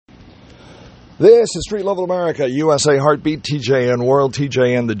This is Street Level America, USA Heartbeat, TJN World,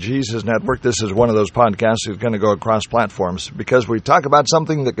 TJN the Jesus Network. This is one of those podcasts that's going to go across platforms because we talk about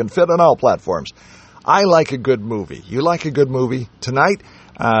something that can fit on all platforms. I like a good movie. You like a good movie? Tonight,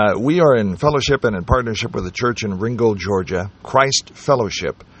 we are in fellowship and in partnership with a church in Ringgold, Georgia, Christ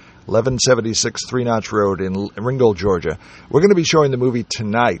Fellowship, 1176 Three Notch Road in Ringgold, Georgia. We're going to be showing the movie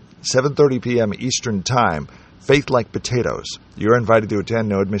tonight, 7:30 p.m. Eastern Time, Faith Like Potatoes. You're invited to attend,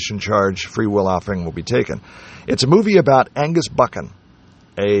 no admission charge, free will offering will be taken. It's a movie about Angus Buchan,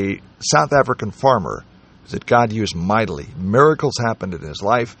 a South African farmer that God used mightily. Miracles happened in his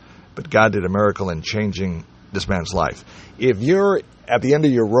life, but God did a miracle in changing this man's life. If you're at the end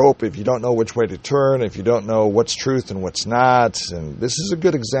of your rope, if you don't know which way to turn, if you don't know what's truth and what's not, and this is a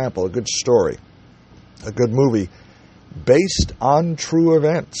good example, a good story, a good movie based on true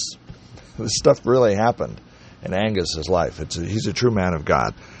events. This stuff really happened in Angus's life. He's a true man of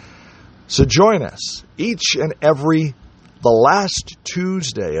God. So join us each and the last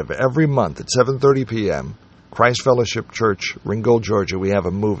Tuesday of every month at 7:30 p.m., Christ Fellowship Church, Ringgold, Georgia. We have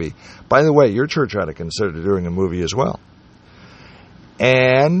a movie. By the way, your church ought to consider doing a movie as well.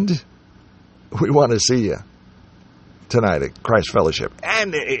 And we want to see you tonight at Christ Fellowship.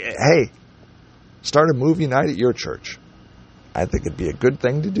 And hey, start a movie night at your church. I think it'd be a good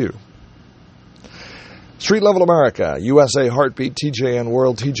thing to do. Street Level America, USA Heartbeat, TJN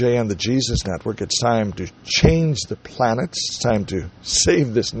World, TJN the Jesus Network. It's time to change the planet. It's time to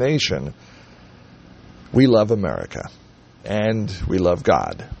save this nation. We love America, and we love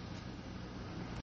God.